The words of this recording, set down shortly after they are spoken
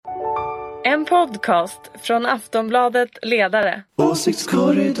En podcast från Aftonbladet Ledare.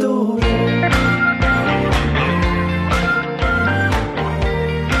 Åsiktskorridoren.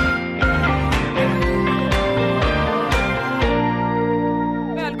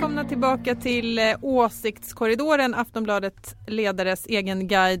 Välkomna tillbaka till Åsiktskorridoren, Aftonbladet Ledares egen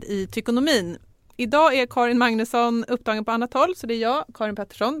guide i tykonomin. Idag är Karin Magnusson upptagen på annat håll, så det är jag, Karin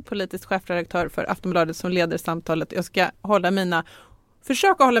Pettersson, politisk chefredaktör för Aftonbladet, som leder samtalet. Jag ska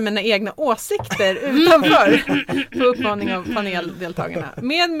försöka hålla mina egna åsikter utanför på uppmaning av paneldeltagarna.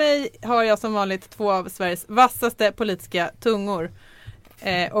 Med mig har jag som vanligt två av Sveriges vassaste politiska tungor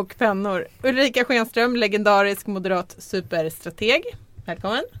och pennor. Ulrika Schenström, legendarisk moderat superstrateg.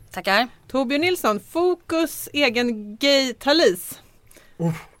 Välkommen. Tackar. Torbjörn Nilsson, Fokus egen gay-talis.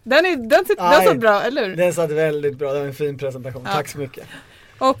 Den satt bra, eller hur? Den satt väldigt bra, det var en fin presentation. Ja. Tack så mycket.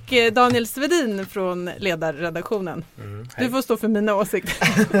 Och Daniel Swedin från ledarredaktionen. Du får stå för mina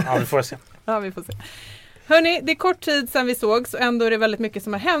åsikter. Ja, vi får se. Ja, vi får se. Hörrni, det är kort tid sedan vi såg, så ändå är det väldigt mycket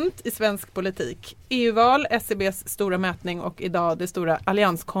som har hänt i svensk politik. EU-val, SCBs stora mätning och idag det stora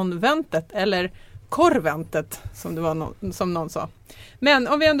allianskonventet, eller korventet som det var som någon sa. Men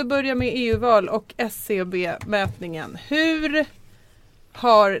om vi ändå börjar med EU-val och SCB-mätningen. Hur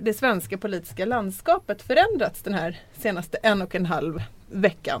har det svenska politiska landskapet förändrats den här senaste 1,5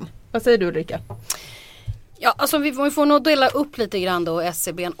 veckan? Vad säger du, Ulrika? Ja, alltså vi får nog dela upp lite grann då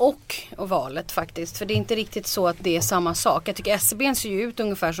SCB:n och valet faktiskt. För det är inte riktigt så att det är samma sak. Jag tycker SCB:n ser ju ut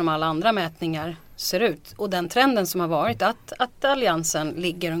ungefär som alla andra mätningar ser ut. Och den trenden som har varit att alliansen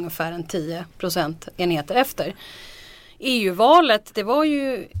ligger ungefär en 10% enheter efter. EU-valet, det var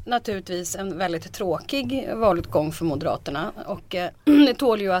ju naturligtvis en väldigt tråkig valutgång för Moderaterna. Och det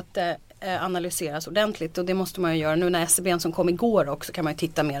tål ju att analyseras ordentligt, och det måste man ju göra. Nu när SCB:n som kom igår också kan man ju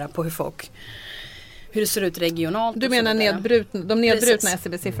titta mer på hur det ser ut regionalt. Du menar de nedbrutna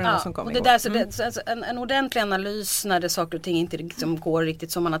SCB-siffrorna som kom igår? Så en ordentlig analys när det saker och ting inte liksom går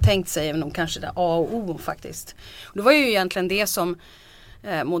riktigt som man har tänkt sig, även om kanske det är A och O faktiskt. Och det var ju egentligen det som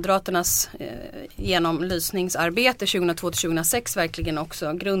Moderaternas genomlysningsarbete 2002-2006 verkligen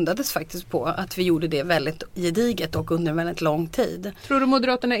också grundades faktiskt på, att vi gjorde det väldigt gediget och under en väldigt lång tid. Tror du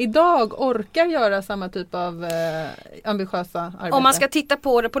Moderaterna idag orkar göra samma typ av ambitiösa arbete? Om man ska titta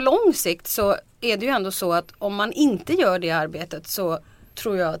på det på lång sikt, så är det ju ändå så att om man inte gör det arbetet, så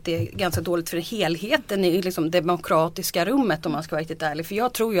tror jag att det är ganska dåligt för helheten i liksom demokratiska rummet, om man ska vara riktigt ärlig. För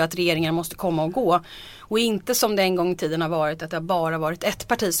jag tror ju att regeringar måste komma och gå. Och inte som det en gång i tiden har varit, att det har bara varit ett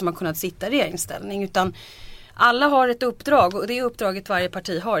parti som har kunnat sitta i regeringsställning. Utan alla har ett uppdrag, och det uppdraget varje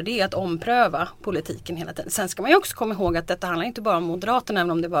parti har, det är att ompröva politiken hela tiden. Sen ska man ju också komma ihåg att detta handlar inte bara om Moderaterna,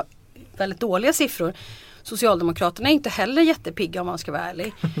 även om det var väldigt dåliga siffror. Socialdemokraterna är inte heller jättepigga, om man ska vara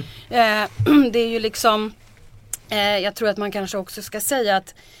ärlig. Det är ju liksom... Jag tror att man kanske också ska säga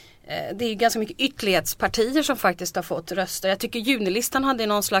att det är ganska mycket ytterlighetspartier som faktiskt har fått röster. Jag tycker Junilistan hade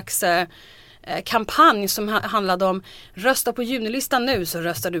någon slags kampanj som handlade om: rösta på Junilistan nu, så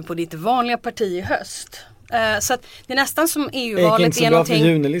röstar du på ditt vanliga parti i höst. Så att det är nästan som EU-valet är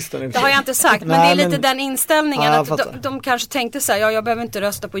någonting. Det har jag inte sagt, men det är lite den inställningen att de kanske tänkte så här: jag behöver inte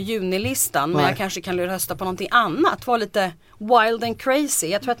rösta på Junilistan, men jag kanske kan rösta på någonting annat. Var lite wild and crazy.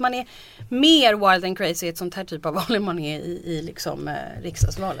 Jag tror att man är mer wild and crazy i ett sånt här typ av val än man är i liksom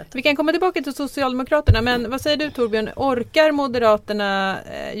riksdagsvalet. Vi kan komma tillbaka till Socialdemokraterna, men vad säger du, Torbjörn? Orkar Moderaterna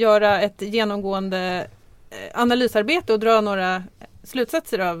göra ett genomgående analysarbete och dra några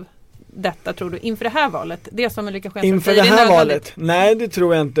slutsatser av detta, tror du, inför det här valet? Det som Ulrika Schenström inför det här valet? Nej, det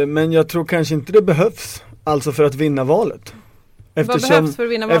tror jag inte. Men jag tror kanske inte det behövs. Alltså för att vinna valet. Vad behövs för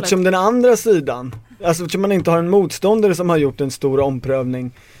att vinna valet? Eftersom den andra sidan, alltså eftersom man inte har en motståndare som har gjort en stor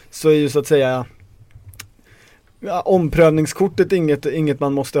omprövning, så är ju så att säga omprövningskortet inget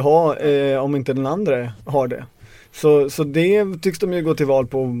man måste ha om inte den andra har det. Så det tycks de ju gå till val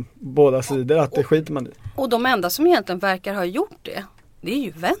på båda sidor, att det skiter man i. Och de enda som egentligen verkar ha gjort det är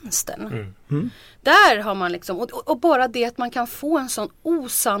ju vänstern. Där har man liksom, och bara det att man kan få en sån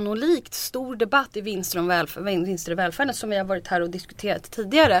osannolikt stor debatt i vinster i välfärden, som vi har varit här och diskuterat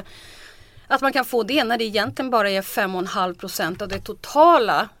tidigare. Att man kan få det när det egentligen bara är 5,5% av det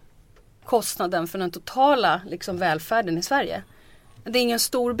totala kostnaden för den totala liksom välfärden i Sverige. Det är ingen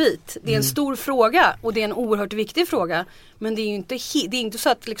stor bit. Det är en stor fråga, och det är en oerhört viktig fråga. Men det är ju inte så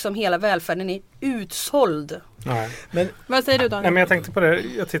att liksom hela välfärden är utsåld. Nej. Men vad säger du, Daniel? Nej, men jag tänkte på det.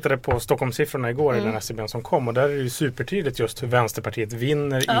 Jag tittade på Stockholmssiffrorna igår i den SCB som kom, och där är det ju supertydligt just hur Vänsterpartiet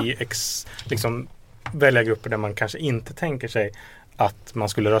vinner i liksom väljargrupper där man kanske inte tänker sig att man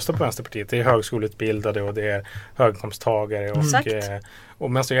skulle rösta på Vänsterpartiet. Det är högskoleutbildade och det är höginkomsttagare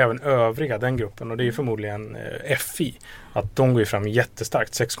och men så är även övriga den gruppen, och det är förmodligen FI, att de går ju fram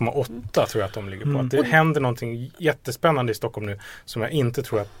jättestarkt, 6,8 tror jag att de ligger på. Att det händer någonting jättespännande i Stockholm nu som jag inte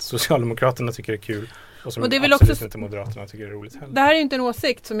tror att Socialdemokraterna tycker är kul. Och det är väl också inte Moderaterna tycker det är roligt heller. Det här är ju inte en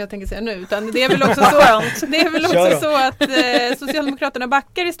åsikt som jag tänker säga nu, utan det är väl också så, det är väl också så att Socialdemokraterna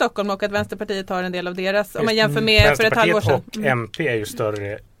backar i Stockholm och att Vänsterpartiet har en del av deras, om man jämför med för ett halvår sedan. Och MP är ju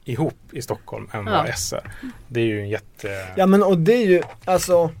större ihop i Stockholm än vad S är. Det är ju en jätte... Ja, men och det är ju,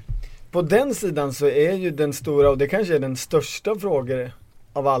 alltså på den sidan så är ju den stora, och det kanske är den största frågan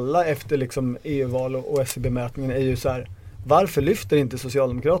av alla efter liksom EU-val och SCB-mätningen, är ju så här: varför lyfter inte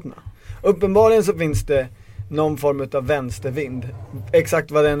Socialdemokraterna? Uppenbarligen så finns det någon form av vänstervind.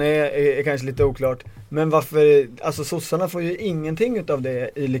 Exakt vad den är kanske lite oklart. Men varför, alltså sossarna får ju ingenting utav det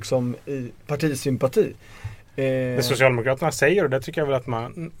i partisympati. Det Socialdemokraterna säger, och det tycker jag väl att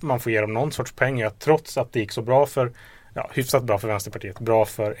man får ge dem någon sorts pengar, att trots att det gick så bra för, hyfsat bra för Vänsterpartiet, bra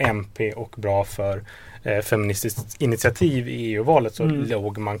för MP och bra för feministiskt initiativ i EU-valet, så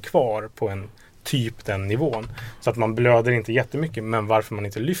låg man kvar på typ den nivån. Så att man blöder inte jättemycket, men varför man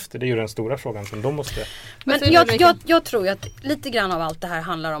inte lyfter, det är ju den stora frågan som de måste... Men jag tror ju att lite grann av allt det här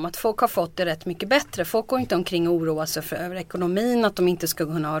handlar om att folk har fått det rätt mycket bättre. Folk går inte omkring och oroar sig över ekonomin, att de inte ska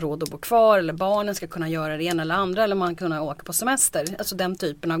kunna ha råd att bo kvar, eller barnen ska kunna göra det ena eller andra, eller man kunna åka på semester. Alltså den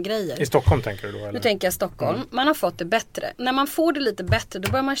typen av grejer. I Stockholm tänker du då? Eller? Nu tänker jag Stockholm. Man har fått det bättre. När man får det lite bättre,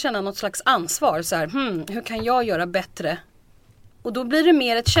 då börjar man känna något slags ansvar. Så här, hur kan jag göra bättre? Och då blir det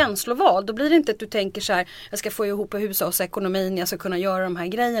mer ett känsloval. Då blir det inte att du tänker så här: jag ska få ihop hushållsekonomin, jag ska kunna göra de här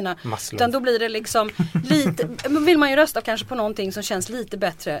grejerna. Utan då blir det liksom lite, vill man ju rösta kanske på någonting som känns lite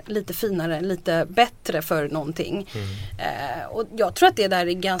bättre, lite finare, lite bättre för någonting. Och jag tror att det där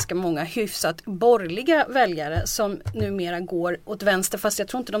är ganska många hyfsat borgerliga väljare som numera går åt vänster, fast jag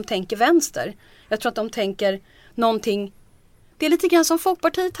tror inte de tänker vänster. Jag tror att de tänker någonting. Det är lite grann som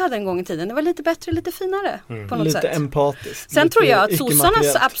Folkpartiet hade en gång i tiden. Det var lite bättre, lite finare på något sätt. Lite empatiskt. Sen tror jag att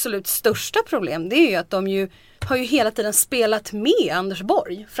sossarnas absolut största problem, det är ju att de har ju hela tiden spelat med Anders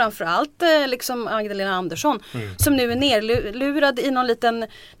Borg. Framförallt liksom Magdalena Andersson, som nu är nerlurad i någon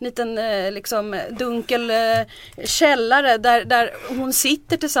liten liksom dunkel källare där hon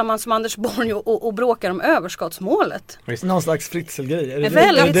sitter tillsammans med Anders Borg och bråkar om överskottsmålet. Någon slags fritzelgrej. En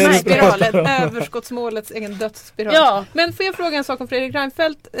väldigt spiral, överskottsmålets egen dödsspiral. Ja. Men får jag fråga en sak om Fredrik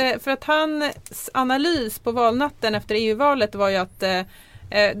Reinfeldt? För att hans analys på valnatten efter EU-valet var ju att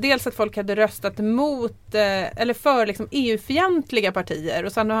dels att folk hade röstat mot eller för liksom EU-fientliga partier,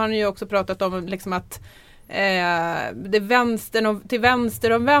 och sen har han ju också pratat om liksom att det är till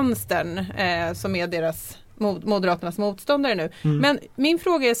vänster om vänstern som är deras Moderaternas motståndare nu. Men min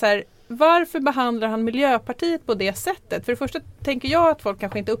fråga är så här: varför behandlar han Miljöpartiet på det sättet? För det första tänker jag att folk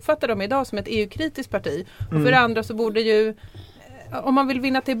kanske inte uppfattar dem idag som ett EU-kritiskt parti, och för det andra så borde ju, om man vill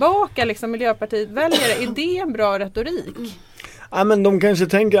vinna tillbaka liksom Miljöpartiet-väljare, är det en bra retorik? Ja, men de kanske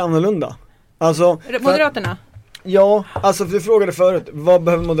tänker annorlunda. Alltså, Moderaterna? Ja, alltså för du frågade förut, vad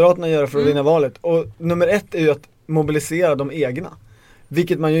behöver Moderaterna göra för att vinna valet? Och nummer 1 är ju att mobilisera de egna.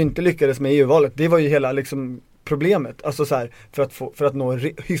 Vilket man ju inte lyckades med i EU-valet. Det var ju hela liksom problemet. Alltså så här, för att nå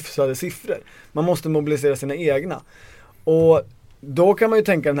hyfsade siffror. Man måste mobilisera sina egna. Och då kan man ju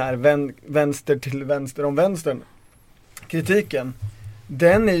tänka den här vänster till vänster om vänstern. Kritiken,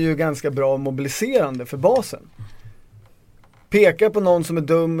 den är ju ganska bra mobiliserande för basen. Peka på någon som är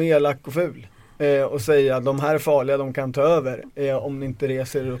dum, elak och ful och säga att de här är farliga, de kan ta över om ni inte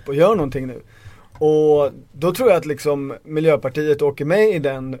reser upp och gör någonting nu. Och då tror jag att liksom Miljöpartiet åker med i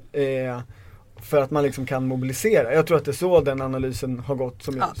den för att man liksom kan mobilisera. Jag tror att det är så den analysen har gått,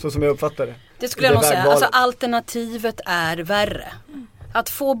 så som jag uppfattar det. Det skulle jag nog säga. Alltså, alternativet är värre. Att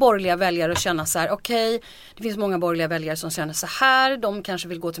få borgerliga väljare att känna så här: okej, det finns många borgerliga väljare som känner så här, de kanske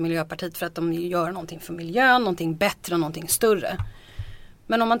vill gå till Miljöpartiet för att de gör någonting för miljön, någonting bättre, någonting större.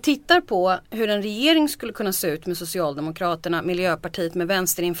 Men om man tittar på hur en regering skulle kunna se ut med Socialdemokraterna, Miljöpartiet med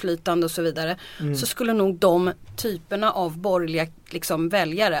vänsterinflytande och så vidare, så skulle nog de typerna av borgerliga liksom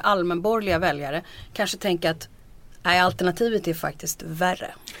väljare, allmänborgerliga väljare, kanske tänka att nej, alternativet är faktiskt värre.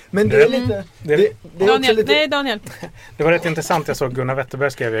 Men det är lite... Daniel. Det var rätt intressant. Jag såg Gunnar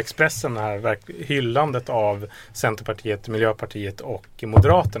Wetterberg skrev i Expressen här hyllandet av Centerpartiet, Miljöpartiet och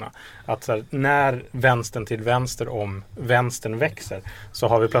Moderaterna. Att så här, när vänstern till vänster om vänstern växer, så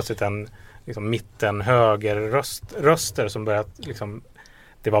har vi plötsligt en liksom, mitten-höger-röster som börjar liksom...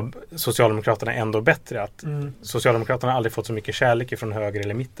 Det var Socialdemokraterna ändå bättre, att Socialdemokraterna aldrig fått så mycket kärlek från höger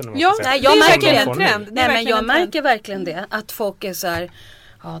eller mitten. Jag märker verkligen det, att folk är så här: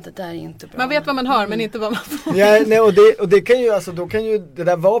 Ja, det där är inte bra. Man vet vad man har men inte vad man får. Ja, nej, och det kan ju, alltså, då kan ju det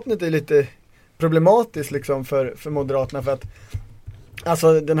där vapnet är lite problematiskt liksom för Moderaterna, för att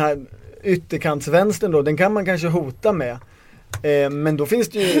alltså den här ytterkantsvänstern då, den kan man kanske hota med. Men då finns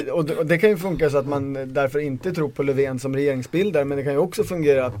det ju, och det kan ju funka så att man därför inte tror på Löfven som regeringsbildare, men det kan ju också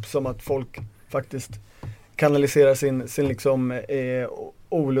fungera som att folk faktiskt kanaliserar sin liksom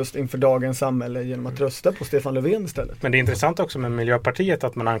olust inför dagens samhälle genom att rösta på Stefan Löfven istället. Men det är intressant också med Miljöpartiet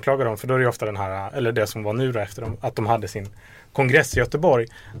att man anklagar dem, för då är det ofta den här, eller det som var nu då efter dem, att de hade sin kongress i Göteborg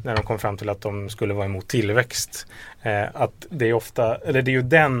när de kom fram till att de skulle vara emot tillväxt. Att det är ofta, eller det är ju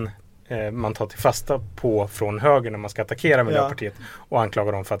den man tar till fasta på från höger när man ska attackera Miljöpartiet och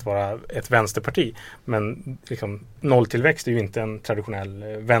anklaga dem för att vara ett vänsterparti. Men liksom, nolltillväxt är ju inte en traditionell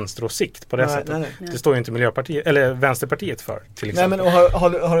vänsteråsikt på det sättet. Nej. Det står ju inte Miljöpartiet eller Vänsterpartiet för, till exempel. Nej, men och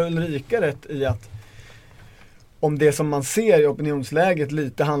har Ulrika rätt i att om det som man ser i opinionsläget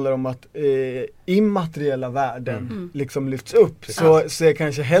lite handlar om att immateriella värden liksom lyfts upp, så är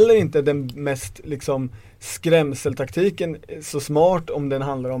kanske heller inte den mest liksom skrämseltaktiken så smart om den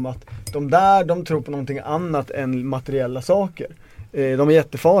handlar om att de tror på någonting annat än materiella saker. De är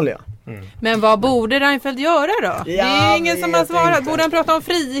jättefarliga. Men vad borde Reinfeldt göra då? Ja, det är ingen som har svarat. inte. Borde han prata om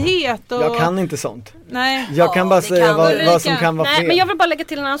frihet? Och... Jag kan inte sånt. Nej. Jag kan bara säga vad som kan vara fel. Men jag vill bara lägga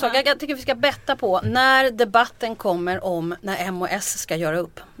till en annan sak. Jag tycker vi ska betta på när debatten kommer om när M och S ska göra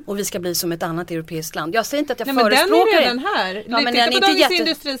upp. Och vi ska bli som ett annat europeiskt land. Jag säger inte att jag förespråkar det. Men den är redan här. Ja, men titta på Dagens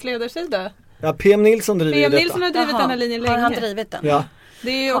Industris ledarsida. Ja, PM Nilsson driver PM detta. Nilsson har drivit den här linjen länge. Har han drivit den? Ja.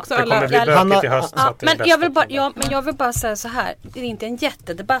 Det är ju också det kommer bli bökigt i höst. Men jag vill bara säga så här. Det är inte en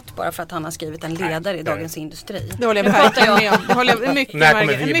jättedebatt bara för att han har skrivit en ledare i Dagens Industri. Det håller jag verkligen med om. Det håller jag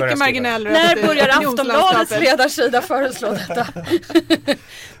mycket marginell röst. När börjar Aftonbladets ledarsida föreslå detta?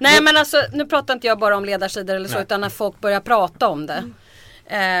 Nej, men alltså, nu pratar inte jag bara om ledarsidor eller så, utan när folk börjar prata om det.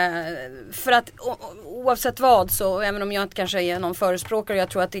 För att oavsett vad, så även om jag inte kanske är någon förespråkare, jag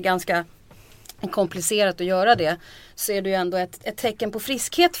tror att det är ganska komplicerat att göra det, så är det ju ändå ett tecken på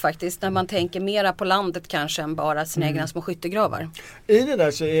friskhet faktiskt, när man tänker mera på landet kanske än bara sina egna små skyttegravar. I det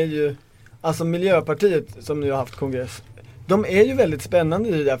där så är ju alltså Miljöpartiet som nu har haft kongress, de är ju väldigt spännande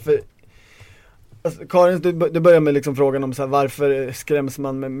i det där, för alltså, Karin, du börjar med liksom frågan om så här, varför skräms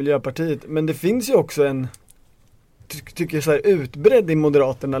man med Miljöpartiet, men det finns ju också en tycker jag så här utbredd i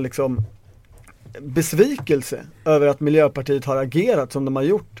Moderaterna liksom besvikelse över att Miljöpartiet har agerat som de har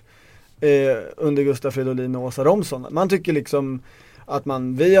gjort under Gustaf Fridolin och Åsa Romson. Man tycker liksom att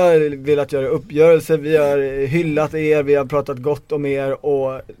vi har velat göra uppgörelser, vi har hyllat er, vi har pratat gott om er,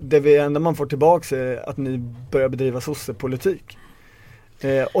 och det enda man får tillbaka är att ni börjar bedriva sossepolitik.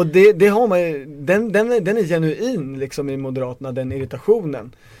 Och det har man ju, den är genuin liksom i Moderaterna, den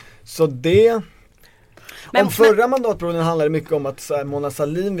irritationen. Så det... Om förra mandatperioden handlade det mycket om att så här, Mona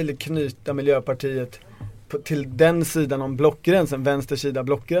Sahlin ville knyta Miljöpartiet till den sidan om blockgränsen, vänstersida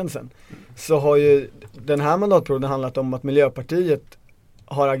blockgränsen, så har ju den här mandatperioden handlat om att Miljöpartiet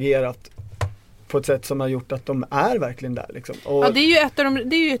har agerat på ett sätt som har gjort att de är verkligen där liksom. Och ja, det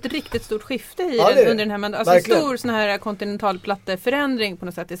är ju ett riktigt stort skifte under den här mandatperioden. Alltså stor sån här kontinentalplatteförändring på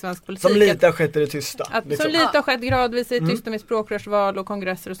något sätt i svensk politik. Som lite har skett i det tysta. Liksom. Som lite har skett gradvis i tysta med språkrörsval och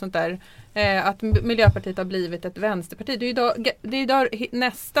kongresser och sånt där. Att Miljöpartiet har blivit ett vänsterparti. Det är idag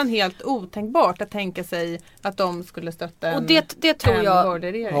nästan helt otänkbart att tänka sig att de skulle stötta en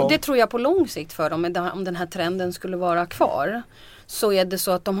borgerlig regering. Och det tror jag på lång sikt för dem, om den här trenden skulle vara kvar. Så är det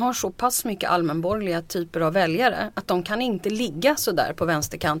så att de har så pass mycket allmänborgerliga typer av väljare att de kan inte ligga så där på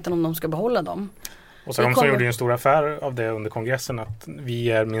vänsterkanten om de ska behålla dem. Och så de gjorde ju en stor affär av det under kongressen, att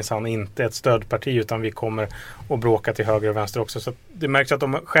vi är minsann inte ett stödparti utan vi kommer att bråka till höger och vänster också. Så det märks att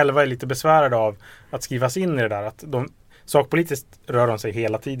de själva är lite besvärade av att skrivas in i det där. Att sakpolitiskt rör de sig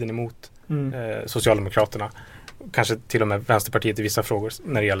hela tiden emot Socialdemokraterna. Kanske till och med Vänsterpartiet i vissa frågor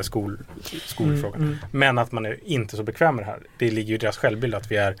när det gäller skolfrågan. Men att man är inte så bekväm med det här. Det ligger ju i deras självbild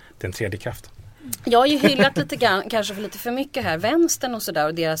att vi är den tredje kraften. Jag har ju hyllat lite grann, kanske för lite för mycket här, vänstern och sådär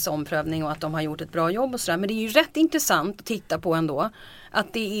och deras omprövning och att de har gjort ett bra jobb och sådär. Men det är ju rätt intressant att titta på ändå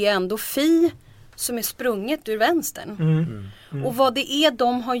att det är ändå Fi som är sprunget ur vänstern. Och vad det är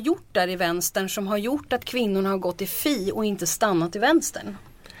de har gjort där i vänstern som har gjort att kvinnorna har gått i Fi och inte stannat i vänstern.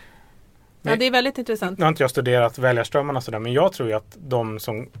 Ja, det är väldigt intressant. Nu har inte jag studerat väljarströmmarna sådär, men jag tror ju att de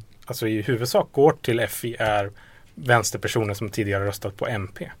som alltså i huvudsak går till FI är vänsterpersoner som tidigare röstat på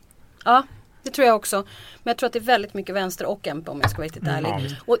MP. Ja, det tror jag också. Men jag tror att det är väldigt mycket vänster och MP om jag ska vara riktigt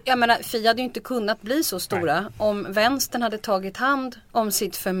ärlig. Och jag menar, Fi hade ju inte kunnat bli så stora om vänstern hade tagit hand om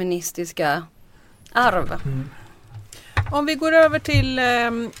sitt feministiska arv. Om vi går över till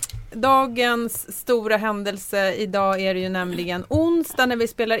dagens stora händelse idag är det ju nämligen onsdag när vi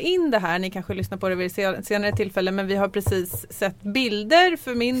spelar in det här. Ni kanske lyssnar på det vid senare tillfälle, men vi har precis sett bilder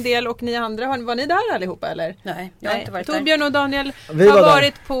för min del och ni andra. Var ni där allihopa eller? Nej, jag har inte varit där. Torbjörn och Daniel har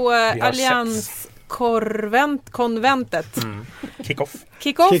varit på Allianskonventet. Kick-off.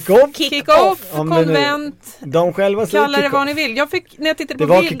 Kick-off, konvent. De själva säger kalla det vad ni vill. När jag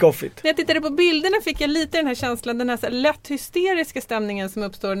tittade på bilderna fick jag lite den här känslan, den här så lätt hysteriska stämningen som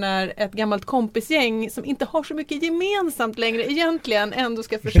uppstår när ett gammalt kompisgäng som inte har så mycket gemensamt längre egentligen ändå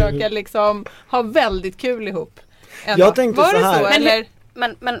ska försöka liksom ha väldigt kul ihop. Jag tänkte var så här. Det så, eller?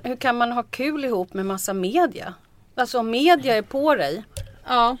 Men hur kan man ha kul ihop med massa media? Alltså om media är på dig.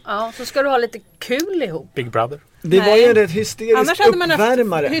 Ja, så ska du ha lite kul ihop. Big Brother. Det var ju rätt hysteriskt annars hade man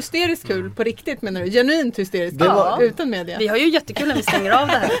uppvärmare. haft hysteriskt kul på riktigt, menar du? Genuint hysteriskt utan media. Vi har ju jättekul när vi stänger av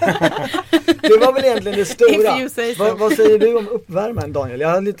det här. Det var väl egentligen det stora. Vad säger du om uppvärmaren, Daniel? Jag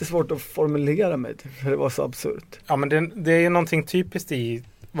hade lite svårt att formulera mig för det var så absurt. Ja, men det är någonting typiskt i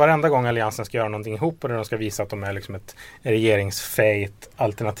varenda gång Alliansen ska göra någonting ihop och där de ska visa att de är liksom ett regeringsfejt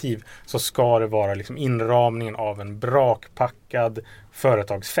alternativ, så ska det vara liksom inramningen av en brakpackad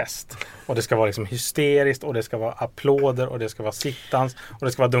företagsfest. Och det ska vara liksom hysteriskt och det ska vara applåder och det ska vara sittdans och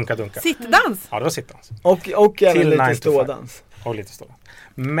det ska vara dunka. Sittdans? Ja, det var sittdans. Och även lite stådans. Och lite stådans.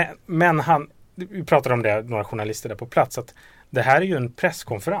 Men vi pratade om det, några journalister där på plats, att det här är ju en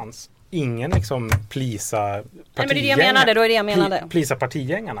presskonferens. Ingen liksom plisa partigängarna.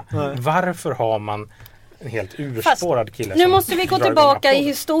 Varför har man en helt urspårad kille? Nu måste vi gå tillbaka i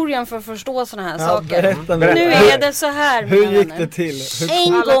historien för att förstå såna här saker. Berätta. Nu är det så här. Hur gick det till?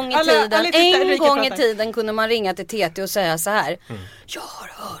 En gång i tiden kunde man ringa till TT och säga så här. Jag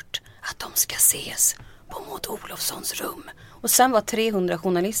har hört att de ska ses på Maud Olofssons rum. Och sen var 300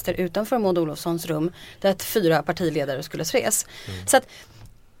 journalister utanför Maud Olofssons rum där 4 partiledare skulle ses. Så att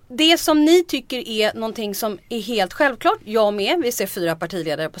det som ni tycker är någonting som är helt självklart, jag med, vi ser 4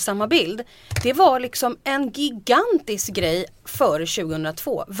 partiledare på samma bild. Det var liksom en gigantisk grej före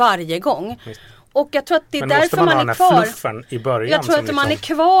 2002, varje gång. Visst. Och jag tror att det är därför man är kvar. I början jag tror att man är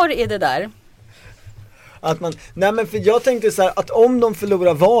kvar i det där. För jag tänkte så här, att om de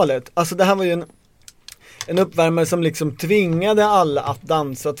förlorar valet, alltså det här var ju en uppvärmare som liksom tvingade alla att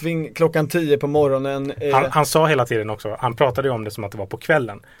dansa klockan 10 på morgonen. Han sa hela tiden också, han pratade ju om det som att det var på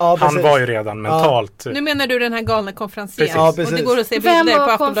kvällen. Ja, han var ju redan mentalt. Nu menar du den här galna konferensen. Ja, och det går att se bilder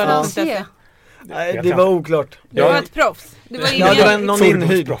på Aftonbladet. Nej, det var oklart. Det var ett proffs. Det var någon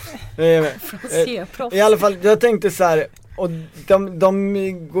inhyrd. I alla fall, jag tänkte så här. Och de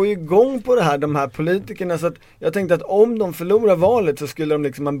går ju igång på det här, de här politikerna, så att jag tänkte att om de förlorar valet så skulle de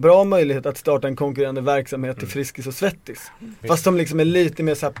liksom ha en bra möjlighet att starta en konkurrerande verksamhet till Friskis och Svettis. Fast de liksom är lite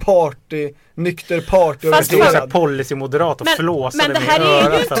mer så här nykter party. Fast det är så här policy-moderat och flåsade. Men det här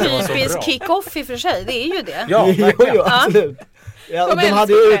är ju typiskt kick-off i och för sig, det är ju det. Ja, jo, absolut. Ja, de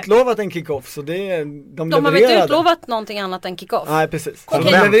hade ju utlovat en kick-off, så de har väl inte utlovat någonting annat än kick-off? Nej, precis. Så de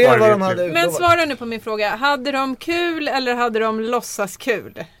levererade vad de hade utlovat. Men svara nu på min fråga. Hade de kul eller hade de låtsas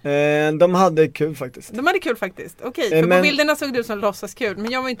kul? De hade kul faktiskt. Okej, för på bilderna såg det ut som låtsas kul,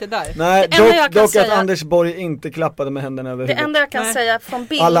 men jag var inte där. Nej, dock att Anders Borg inte klappade med händerna över huvudet. Det enda jag kan säga från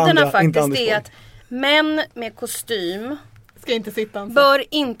bilderna faktiskt är att män med kostym ska inte sitta bör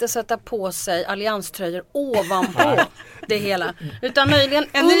inte sätta på sig allianströjor ovanpå det hela, utan möjligen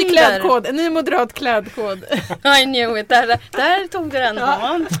en ny klädkod, en ny moderat klädkod. I knew it, där tog du den.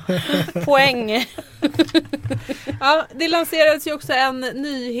 Poäng. Ja, det lanserades ju också en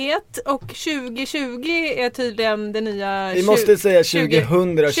nyhet och 2020 är tydligen det nya. Vi måste säga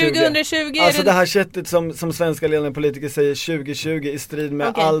 2020. Alltså det här sättet som svenska ledande politiker säger 2020 i strid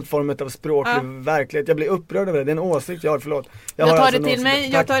med all form av språklig verklighet. Jag blir upprörd över det. Det är en åsikt jag har, förlåt. Jag tar alltså det till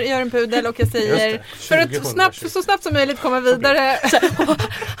mig, jag gör en pudel och jag säger för att så snabbt som möjligt komma vidare.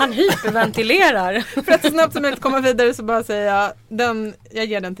 Han hyperventilerar. För att så snabbt som möjligt komma vidare så bara säger jag jag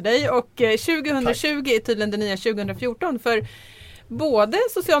ger den till dig. Och 2020 är tydligen det nya 2014 för både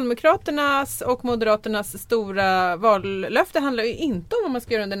Socialdemokraternas och Moderaternas stora vallöfte handlar ju inte om vad man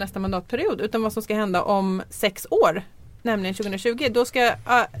ska göra under nästa mandatperiod utan vad som ska hända om 6 år, nämligen 2020. Då ska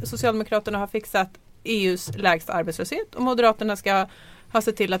Socialdemokraterna ha fixat EUs lägsta arbetslöshet och Moderaterna ska ha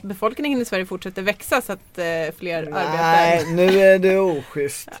sett till att befolkningen i Sverige fortsätter växa så att fler arbetar. Nej, nu är det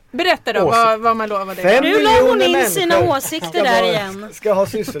oschysst. Berätta då vad man lovade. Nu la hon in sina åsikter där igen. Ska ha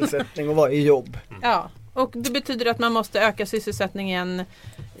sysselsättning och vara i jobb. Ja, och det betyder att man måste öka sysselsättningen.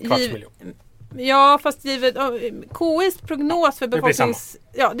 250 000. Ja, fast givet KIs prognos för befolknings...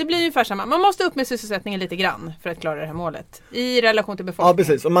 Ja, det blir ungefär samma. Man måste upp med sysselsättningen lite grann för att klara det här målet. I relation till befolkningen. Ja,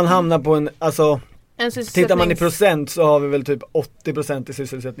 precis. Och man hamnar på Tittar man i procent så har vi väl typ 80% i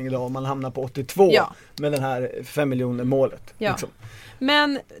sysselsättning idag och man hamnar på 82 med den här 5 miljoner målet. Ja. Liksom.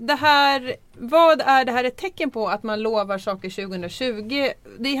 Men det här, vad är det här ett tecken på att man lovar saker 2020?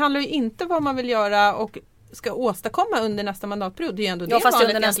 Det handlar ju inte om vad man vill göra och ska åstadkomma under nästa mandatperiod. Det är ändå fast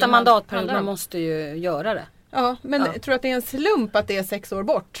under nästa mandatperiod man måste ju göra det. Ja, men tror du att det är en slump att det är 6 år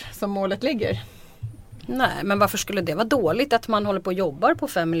bort som målet ligger? Nej, men varför skulle det vara dåligt att man håller på och jobbar på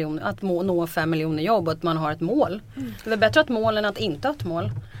 5 miljoner, att nå 5 miljoner jobb och att man har ett mål? Det är bättre att mål än att inte ha ett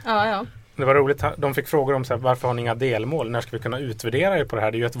mål. Ja. Det var roligt, de fick frågor om så här, varför har ni inga delmål? När ska vi kunna utvärdera er på det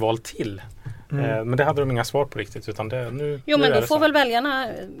här? Det är ju ett val till. Men det hade de inga svar på riktigt. Utan nu men då får väl väljarna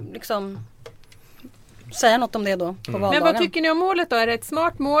liksom säga något om det då på valdagen. Men vad tycker ni om målet då? Är det ett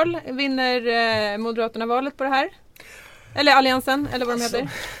smart mål? Vinner Moderaterna valet på det här? Eller Alliansen, eller vad de heter?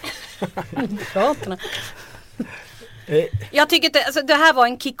 Moderaterna. Jag tycker att det här var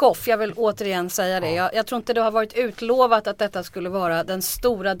en kick-off, jag vill återigen säga det. Jag tror inte det har varit utlovat att detta skulle vara den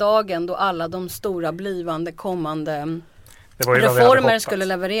stora dagen då alla de stora blivande kommande reformer skulle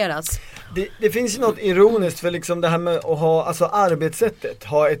levereras. Det finns ju något ironiskt för liksom det här med att ha arbetssättet,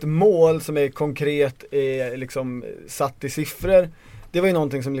 ha ett mål som är konkret, liksom satt i siffror. Det var ju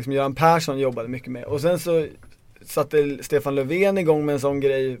någonting som liksom Göran Persson jobbade mycket med. Och sen så satte Stefan Löfven igång med en sån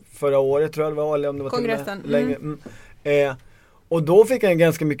grej förra året, tror jag det var, eller om det var kongressen. Länge. Och då fick han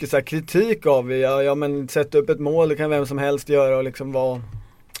ganska mycket så här kritik av men sätta upp ett mål, det kan vem som helst göra och liksom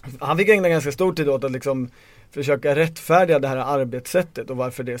han fick ägna ganska stor tid åt att liksom försöka rättfärdiga det här arbetssättet och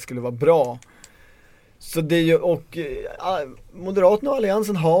varför det skulle vara bra. Så det är ju, och Moderaterna och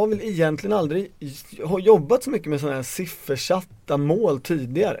Alliansen har väl egentligen aldrig jobbat så mycket med sådana här siffersatta mål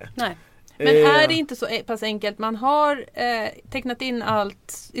tidigare. Nej. Men är det inte så pass enkelt? Man har tecknat in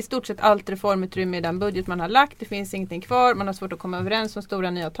i stort sett allt reformutrymme i den budget man har lagt. Det finns ingenting kvar. Man har svårt att komma överens om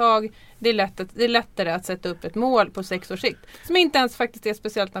stora nya tag. Det är lättare att sätta upp ett mål på 6 års sikt. Som inte ens faktiskt är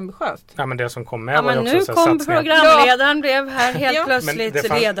speciellt ambitiöst. Ja, men det som kom med var ju också nu så kom programledaren blev här helt plötsligt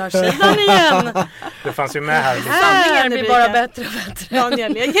ledarsidan igen. Det fanns ju med här. Sanningen blir bara bättre och bättre.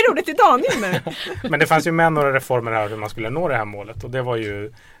 Daniel, jag ger ordet till Daniel nu. Men det fanns ju med några reformer här hur man skulle nå det här målet. Och det var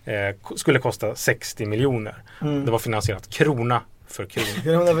ju skulle kosta 60 miljoner. Det var finansierat krona för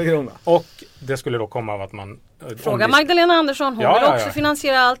krona. Och det skulle då komma av att man... Fråga Magdalena Andersson, hon vill också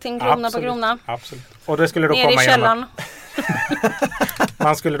finansiera allting krona på krona. Absolut. Och det skulle då ner komma i källan.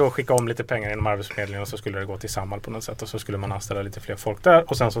 Man skulle då skicka om lite pengar inom Arbetsförmedlingen och så skulle det gå till Samhall på något sätt och så skulle man anställa lite fler folk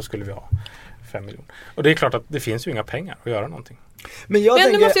där och sen så skulle vi ha 5 miljoner. Och det är klart att det finns ju inga pengar att göra någonting. Men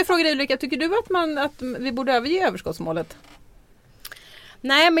nu måste jag fråga dig Ulrika, tycker du att vi borde överge överskottsmålet?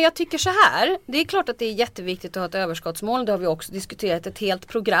 Nej, men jag tycker så här. Det är klart att det är jätteviktigt att ha ett överskottsmål. Det har vi också diskuterat ett helt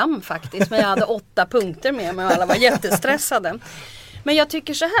program faktiskt. Men jag hade 8 punkter med mig och alla var jättestressade. Men jag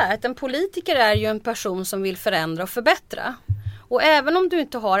tycker så här att en politiker är ju en person som vill förändra och förbättra. Och även om du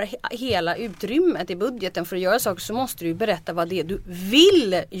inte har hela utrymmet i budgeten för att göra saker så måste du berätta vad det är du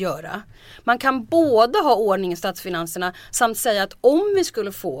vill göra. Man kan både ha ordning i statsfinanserna samt säga att om vi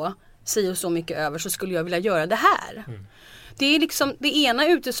skulle få si och så mycket över så skulle jag vilja göra det här. Det är liksom, det ena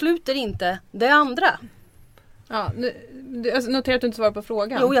utesluter inte det andra. Ja, jag noterar att du inte svarar på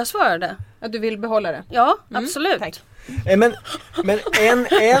frågan. Jo, jag svarade. Att du vill behålla det? Ja, absolut. Tack. Men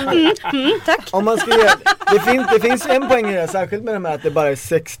tack. Om man ska det finns en poäng här, särskilt med det här att det bara är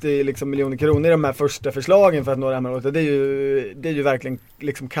 60 liksom, miljoner kronor i de här första förslagen för att nå det här målet. Det är ju verkligen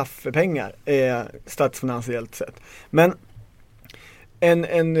liksom kaffepengar statsfinansiellt sett. Men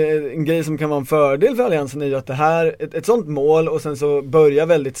en grej som kan vara en fördel för Alliansen är ju att det här, ett sånt mål och sen så börjar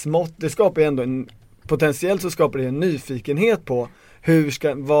väldigt smått, det skapar ju ändå potentiellt så skapar det en nyfikenhet på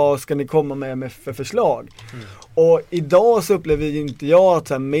vad ska ni komma med för förslag. Och idag så upplever ju inte jag att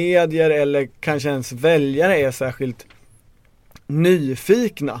så här, medier eller kanske ens väljare är särskilt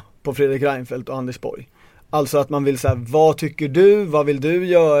nyfikna på Fredrik Reinfeldt och Anders Borg. Alltså att man vill säga, vad tycker du, vad vill du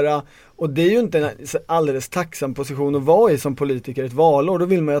göra? Och det är ju inte en alldeles tacksam position att vara i som politiker ett valår. Då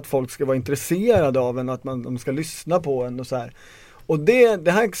vill man ju att folk ska vara intresserade av en och att de ska lyssna på en och så här. Och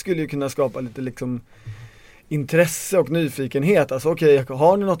det här skulle ju kunna skapa lite liksom intresse och nyfikenhet. Alltså okej,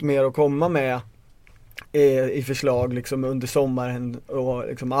 har ni något mer att komma med i förslag liksom under sommaren och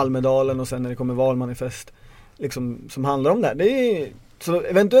liksom Almedalen och sen när det kommer valmanifest liksom, som handlar om det här. Så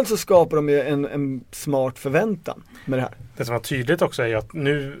eventuellt så skapar de ju en smart förväntan med det här. Det som var tydligt också är att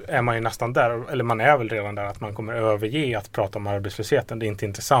nu är man ju nästan där, eller man är väl redan där, att man kommer överge att prata om arbetslösheten. Det är inte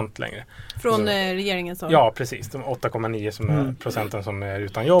intressant längre. Från regeringen så? Ja, precis. De 8,9 som är procenten som är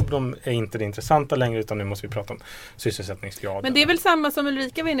utan jobb, de är inte det intressanta längre, utan nu måste vi prata om sysselsättningsgraden. Men det är väl samma som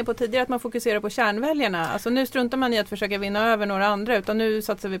Ulrika var inne på tidigare, att man fokuserar på kärnväljarna. Alltså nu struntar man i att försöka vinna över några andra, utan nu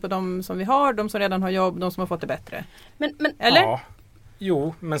satsar vi på de som vi har, de som redan har jobb, de som har fått det bättre. Men eller? Ja,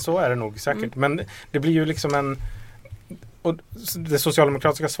 jo, men så är det nog säkert. Men det blir ju liksom och det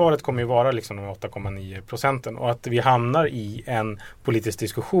socialdemokratiska svaret kommer ju vara liksom de 8,9%, och att vi hamnar i en politisk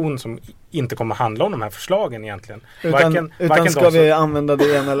diskussion som inte kommer handla om de här förslagen egentligen. Utan ska vi använda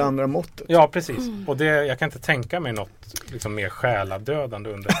det ena eller andra måttet. Ja, precis. Och jag kan inte tänka mig något liksom mer själadödande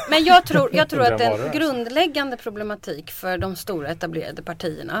under. Men jag tror att en grundläggande problematik för de stora etablerade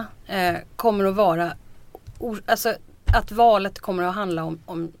partierna kommer att vara att valet kommer att handla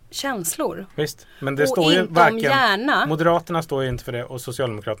om känslor. Visst, men det och står ju varken Moderaterna står ju inte för det, och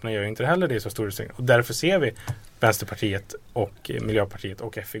Socialdemokraterna gör inte heller det i så stor utsträckning. Och därför ser vi Vänsterpartiet och Miljöpartiet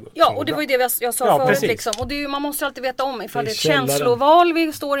och FI. Ja, och det var ju det jag sa förut liksom. Och man måste alltid veta om ifall det är ett känsloval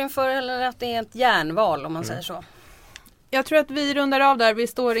vi står inför eller att det är ett järnval, om man säger så. Jag tror att vi rundar av där. Vi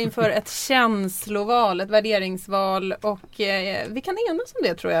står inför ett känsloval, ett värderingsval, och vi kan enas om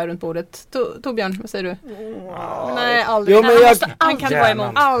det, tror jag, runt bordet. Torbjörn, vad säger du? Nej, aldrig. Jo, men han kan vara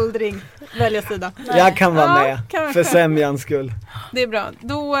emot. Aldrig välja sida. Jag kan vara med, för sämjans skull. Det är bra.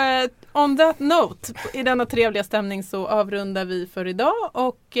 Då, on that note, i denna trevliga stämning så avrundar vi för idag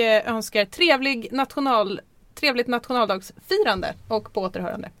och önskar trevligt nationaldagsfirande och på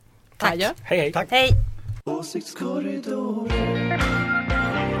återhörande. Tack. Adjö. Hej. Tack. Hej. Åsiktskorridoren.